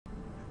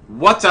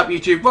What's up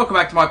YouTube? Welcome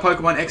back to my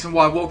Pokemon X and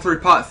Y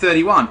walkthrough part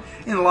 31.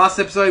 In the last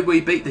episode we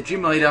beat the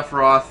gym leader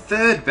for our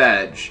third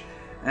badge.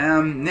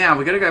 Now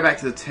we've got to go back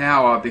to the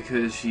tower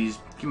because she's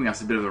giving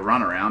us a bit of a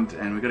runaround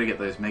and we've got to get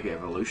those Mega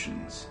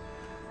Evolutions.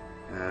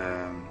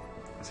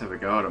 Let's have a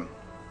go at them.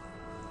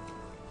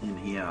 In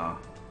here. I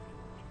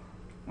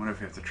wonder if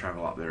we have to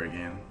travel up there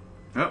again.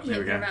 Oh, there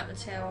we go. About the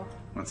tower.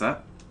 What's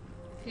that?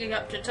 You go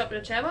up to the top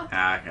of the tower?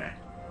 Ah, okay.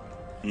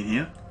 In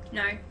here?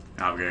 No.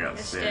 Oh, we're going to go up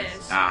the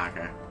stairs. Ah,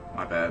 okay.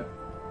 My bad.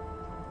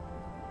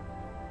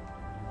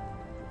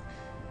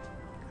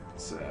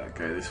 Let's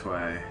go this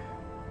way.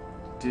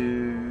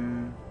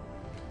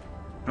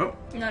 Oh.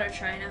 Not a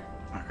trainer.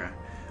 Okay.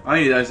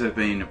 Only those have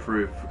been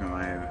approved for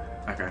going over.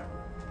 Okay.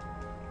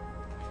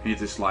 You're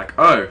just like,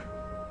 oh!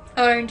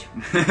 Owned.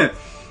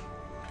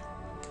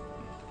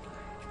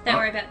 Don't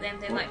worry about them,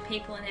 they're like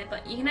people in there,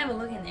 but you can have a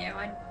look in there.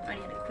 I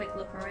only had a quick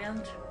look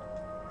around.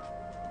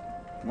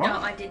 What? No,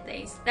 I did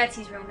these. That's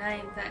his real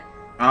name, that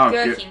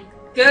Gherkin.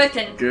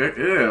 Gherkin.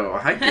 Ew,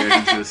 I hate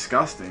Gherkins, they're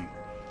disgusting.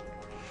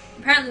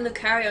 Apparently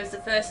Lucario is the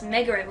first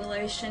Mega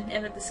Evolution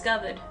ever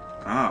discovered.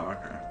 Oh,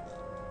 okay.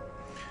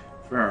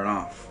 Fair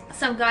enough.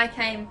 Some guy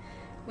came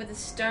with a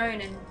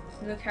stone and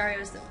Lucario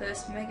is the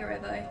first Mega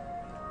Evo.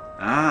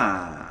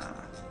 Ah.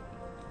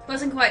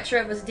 Wasn't quite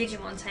sure it was a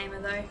Digimon tamer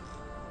though.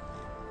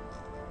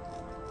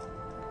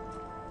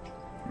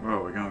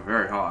 Well, we're going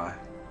very high.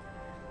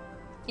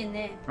 In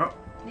there. Oh.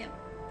 Yep.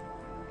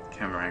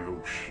 Camera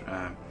angle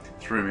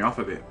threw me off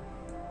a bit.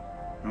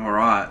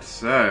 Alright,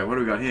 so what do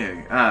we got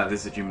here? Ah,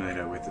 this is a gym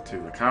leader with the two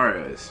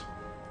Lucarios.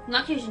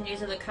 Lucky you didn't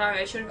use a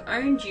Lucario, should have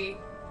owned you.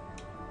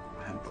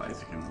 I had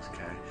Blaziken, was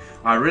okay.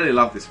 I really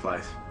love this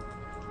place.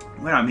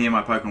 When I'm here,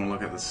 my Pokemon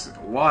look at this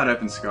wide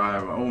open sky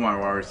where all my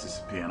worries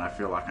disappear and I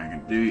feel like I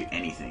can do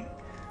anything.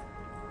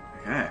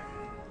 Okay.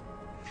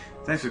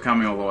 Thanks for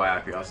coming all the way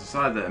up here. I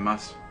decided that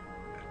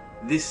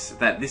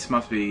this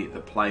must be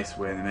the place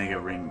where the Mega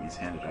Ring is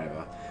handed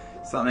over.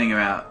 Something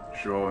about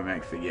sure we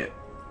make forget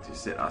to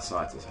set our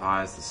sights as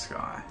high as the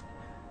sky.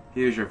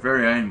 Here's your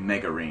very own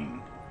Mega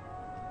Ring.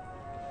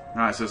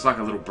 Alright, so it's like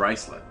a little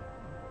bracelet.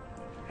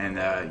 And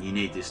you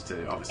need this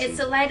to obviously... It's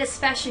the latest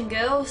fashion,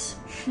 girls.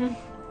 Hey,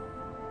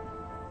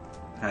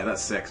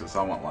 that's sexist.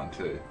 I want one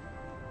too.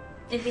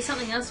 It'd be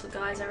something else for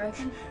guys, I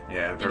reckon.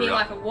 Yeah, it'd be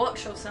like a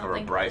watch or something. Or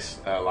a brace,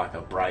 like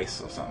a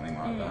brace or something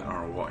like that.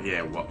 Or a watch.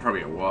 Yeah,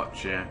 probably a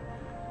watch, yeah.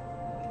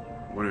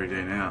 What do we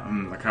do now?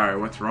 Lucario,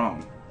 what's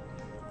wrong?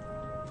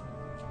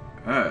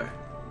 Oh.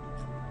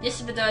 This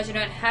is for those who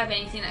don't have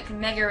anything that can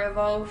Mega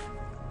Evolve.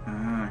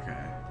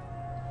 Okay.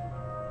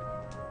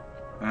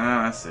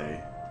 Ah, I see.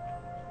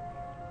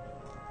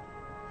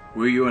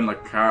 Will you and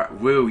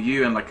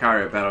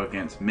Lucario battle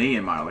against me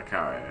and my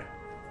Lucario?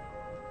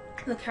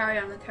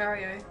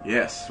 Lucario.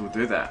 Yes, we'll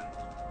do that.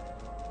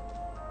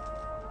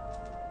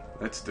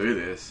 Let's do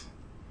this.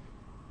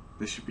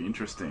 This should be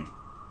interesting.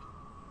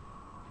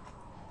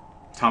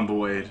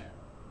 Tumbleweed.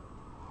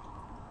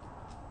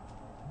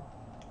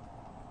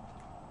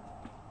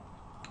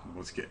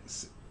 It's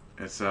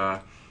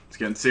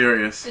getting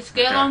serious. It's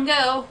girl on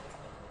girl.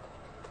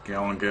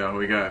 Girl on girl, here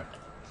we go.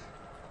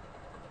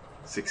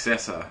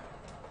 Successor.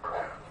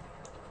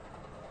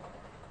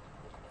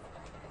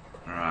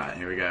 Alright,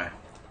 here we go.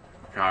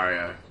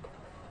 Lucario.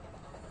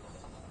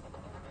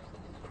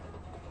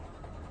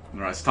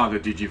 Alright, it's time to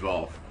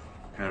Digivolve.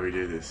 How do we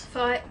do this?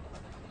 Fight.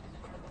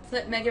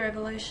 Flip Mega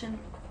Evolution.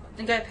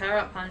 And go Power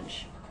Up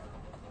Punch.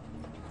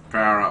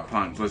 Power Up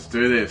Punch. Let's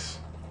do this.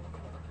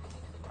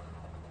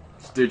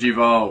 Let's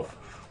Digivolve.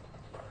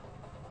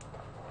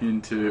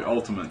 Into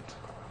Ultimate.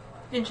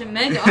 Into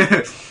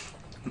Mega.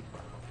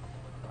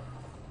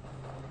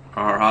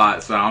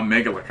 Alright, so I'm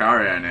Mega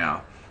Lucario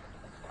now.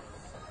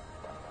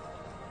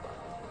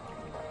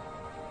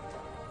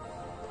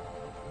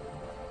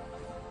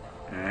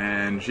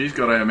 And she's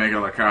got a Mega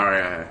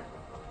Lucario.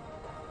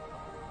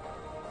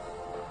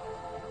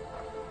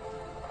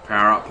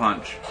 Power Up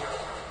Punch.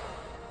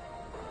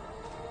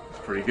 It's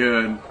pretty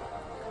good.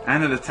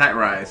 And an attack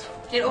raise.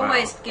 It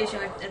always gives you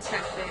an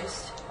attack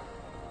boost.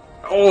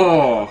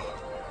 Oh!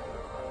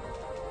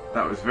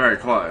 That was very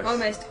close.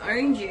 Almost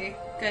owned you.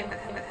 Go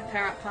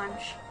Power Up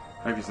Punch.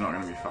 Hope he's not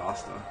going to be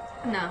faster.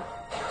 No.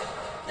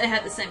 They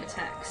had the same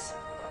attacks.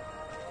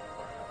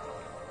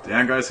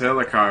 Down goes her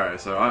Lucario,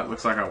 so it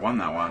looks like I won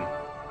that one.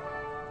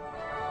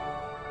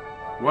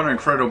 What an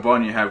incredible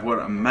bond you have, what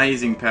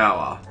amazing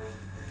power.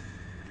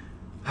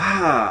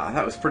 Ah,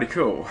 that was pretty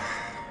cool.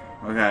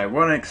 Okay,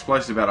 what an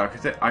explosive battle.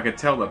 I could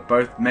tell that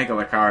both Mega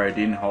Lucario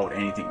didn't hold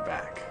anything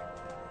back.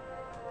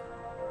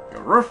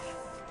 Roof.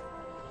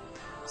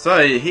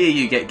 So here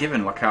you get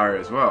given Lucario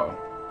as well.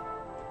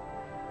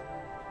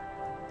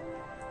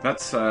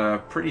 That's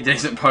a pretty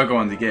decent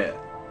Pokemon to get.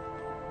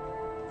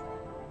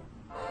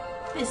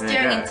 It's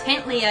staring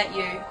intently at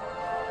you.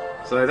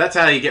 So that's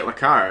how you get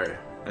Lucario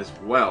as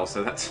well.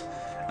 So that's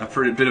a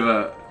pretty bit of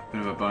a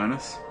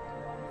bonus.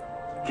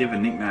 Give a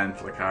nickname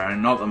to Lucario,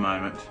 not at the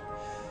moment.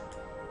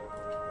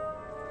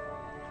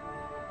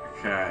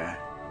 Okay.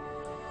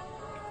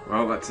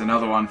 Well, that's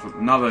another one for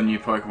another new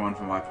Pokemon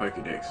for my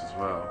Pokédex as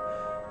well.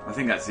 I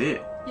think that's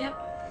it. Yep.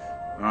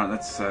 Alright,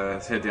 let's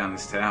head down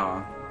this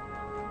tower.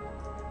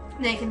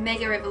 Now you can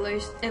Mega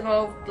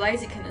Evolve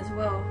Blaziken as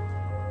well.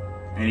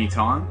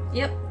 Anytime?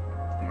 Yep.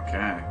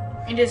 Okay.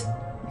 And just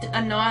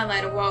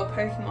annihilate a wild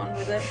Pokemon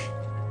with it.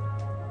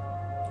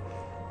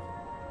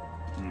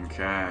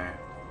 Okay.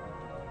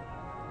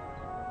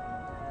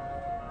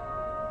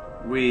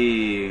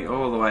 We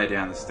all the way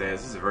down the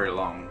stairs. This is very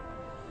long.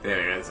 There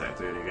we go, there's that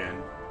dude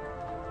again.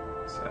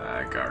 So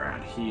go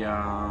around here.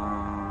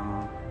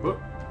 Whoop.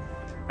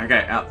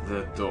 Okay, out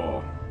the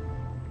door.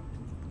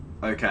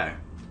 Okay.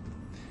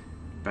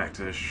 Back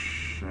to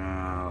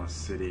Charlotte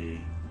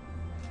City.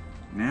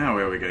 Now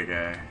where are we gonna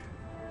go?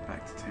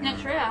 Back to town.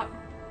 Next route.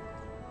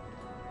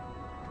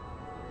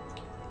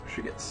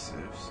 Should get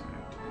surf soon.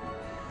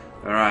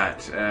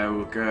 Alright,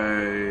 we'll go...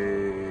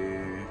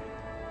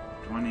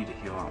 Do I need to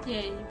heal up?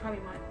 Yeah, you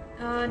probably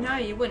might. No,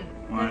 you wouldn't.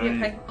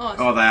 Why? Oh,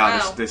 Oh, they are.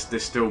 wow. They're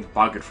still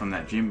buggered from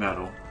that gym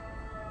battle.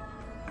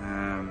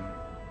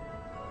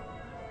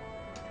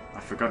 I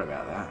forgot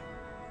about that.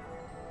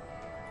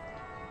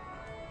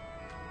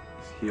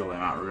 Just heal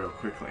them up real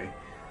quickly.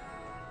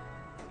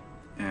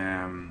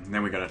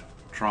 Then we gotta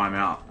try them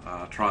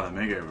out. Try the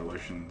Mega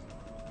Evolution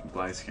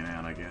Blaziken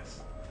out, I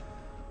guess.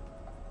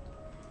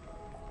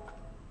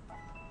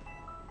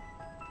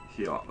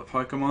 Heal up the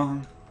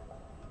Pokemon.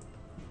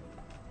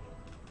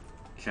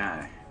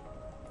 Okay.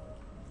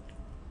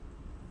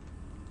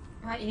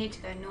 Right, you need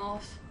to go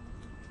north.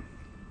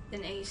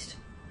 Then east.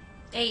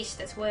 East,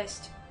 that's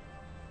west.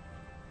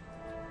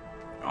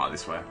 Oh,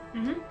 this way.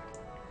 Mm-hmm.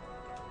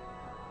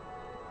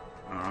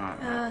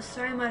 Alright.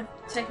 Sorry, I might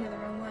have taken it the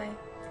wrong way.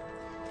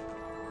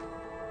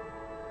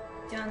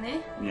 Down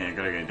there? Yeah, you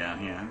gotta go down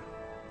here.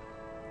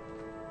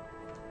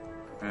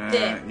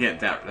 There. Yeah,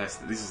 this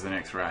is the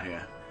next route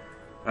here.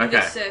 You Okay,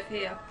 just surf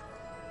here.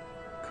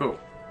 cool.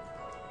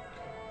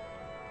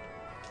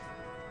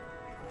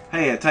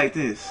 Hey, take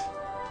this.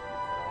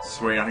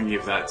 Sweet, I can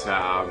give that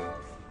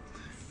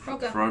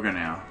Frogger. Frogger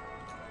now.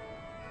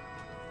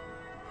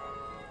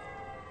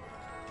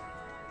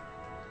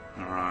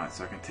 Alright,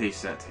 so I can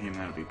teach that to him,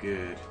 that'll be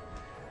good.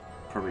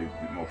 Probably a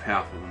bit more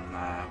powerful than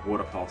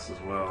Water Pulse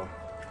as well.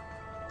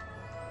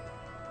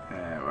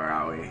 Where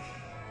are we?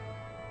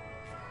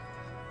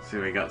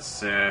 So we got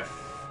Surf.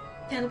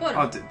 Down the bottom.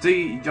 Oh, do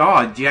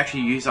you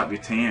actually use up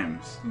your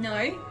TMs?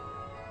 No.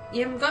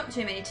 You haven't got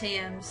too many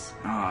TMs.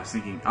 Oh, I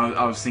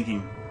was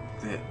thinking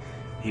that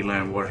he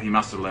learned water. He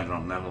must have learned it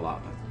on level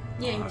up.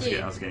 Yeah, he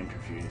did. I was getting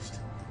confused.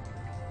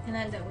 And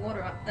add that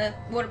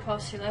water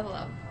pulse to level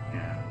up.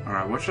 Yeah. All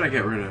right. What should I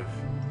get rid of?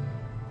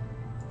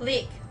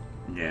 Lick.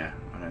 Yeah.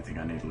 I don't think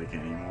I need Lick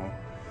anymore.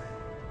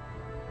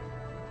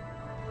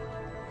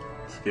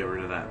 Let's get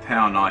rid of that.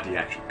 Power 90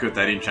 action. Good.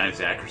 They didn't change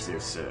the accuracy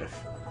of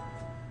Surf.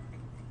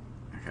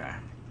 Okay.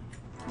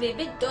 Be a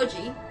bit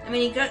dodgy. I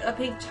mean, you got a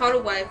big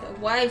tidal wave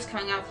of waves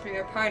coming up through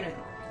your opponent.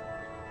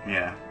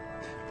 Yeah.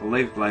 We'll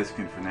leave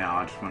Blaziken for now.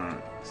 I just want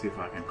to see if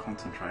I can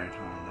concentrate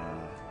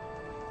on.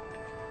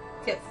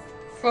 Get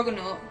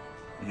Froggernaut.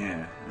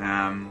 Yeah.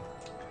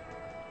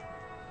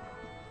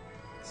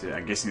 So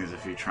I'm guessing there's a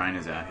few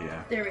trainers out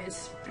here. There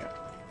is. Yeah.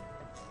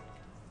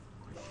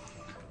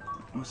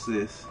 What's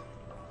this?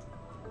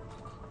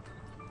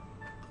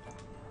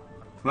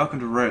 Welcome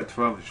to Route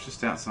 12. It's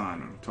just outside.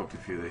 I'll talk to a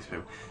few of these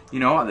people. You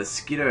know what? The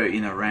Skiddo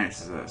in the ranch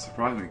is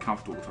surprisingly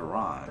comfortable to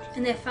ride.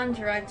 And they're fun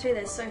to ride too.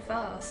 They're so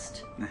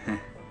fast.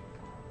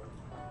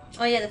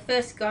 Oh yeah, the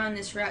first guy on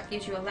this route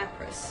gives you a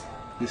Lapras.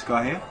 This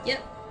guy here?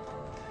 Yep.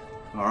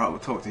 Alright, we'll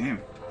talk to him.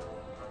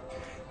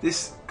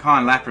 This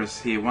kind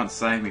Lapras here once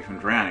saved me from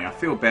drowning. I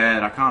feel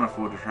bad. I can't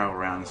afford to travel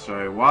around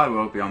so wide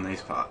world beyond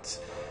these parts.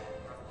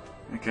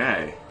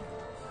 Okay.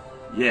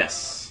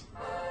 Yes.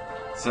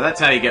 So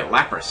that's how you get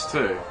Lapras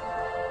too.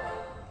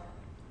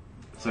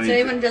 So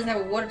anyone who doesn't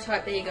have a water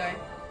type, there you go.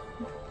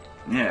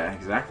 Yeah,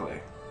 exactly.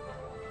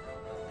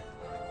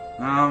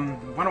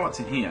 Wonder what's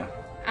in here.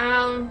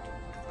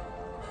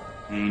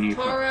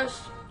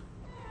 Taurus,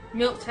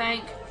 Milk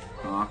Tank.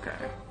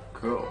 Okay,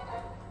 cool.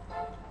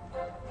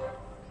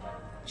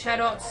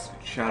 Chadots.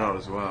 Chatot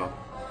as well.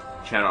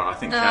 Chatot, I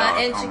think Chatot are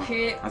common.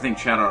 Execute. I think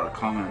Chatot are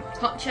common.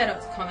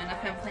 Chadot's common.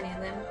 I've found plenty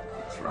of them.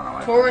 Let's run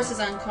away. Taurus is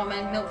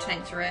uncommon. Milk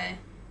Tank's rare.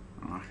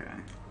 Okay.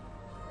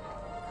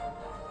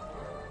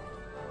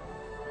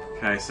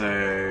 Okay, so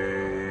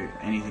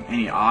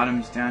any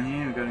items down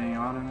here? We got any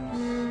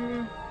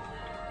items?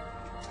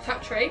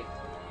 Cut tree.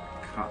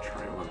 Cut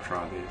tree. We'll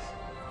try this.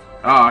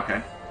 Oh,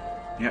 okay.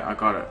 Yeah, I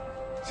got it.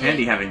 It's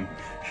handy having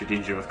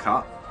Shedinja with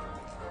cut.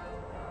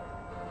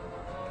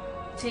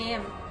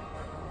 TM.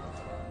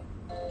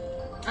 Oh,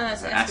 no,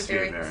 it's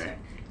Asperberry. Asperberry.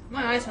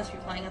 My eyes must be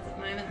playing up at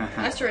the moment.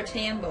 I saw a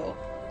TM ball.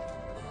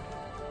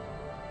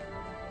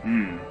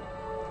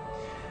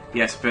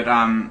 Yes, but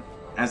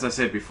as I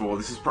said before,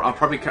 this is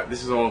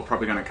all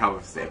probably going to cover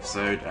for the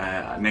episode.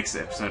 Next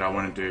episode, I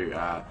want to do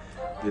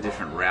the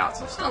different routes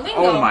and stuff.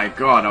 Oh my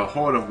god, a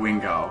horde of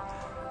Wingull.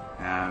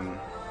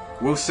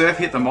 Will Surf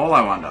hit them all?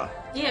 I wonder.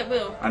 Yeah, it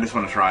will. I just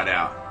want to try it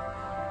out.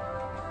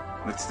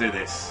 Let's do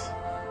this.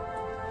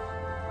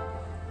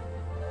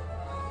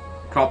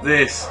 Cop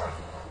this.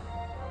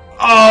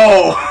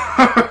 Oh!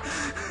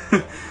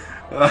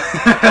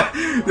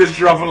 Just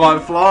dropping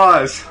like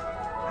flies.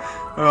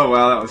 Oh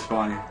wow, that was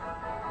funny.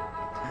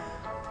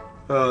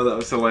 Oh, that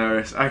was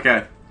hilarious.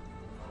 Okay.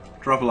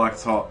 Drop it like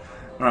it's hot.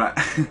 Alright.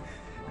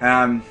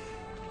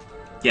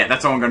 Yeah,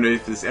 that's all I'm going to do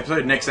for this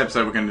episode. Next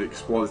episode, we're going to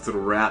explore this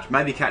little route.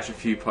 Maybe catch a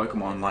few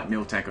Pokemon like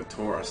Miltank or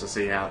Tauros to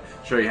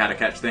show you how to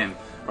catch them.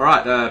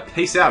 Alright,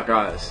 peace out,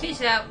 guys.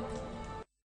 Peace out.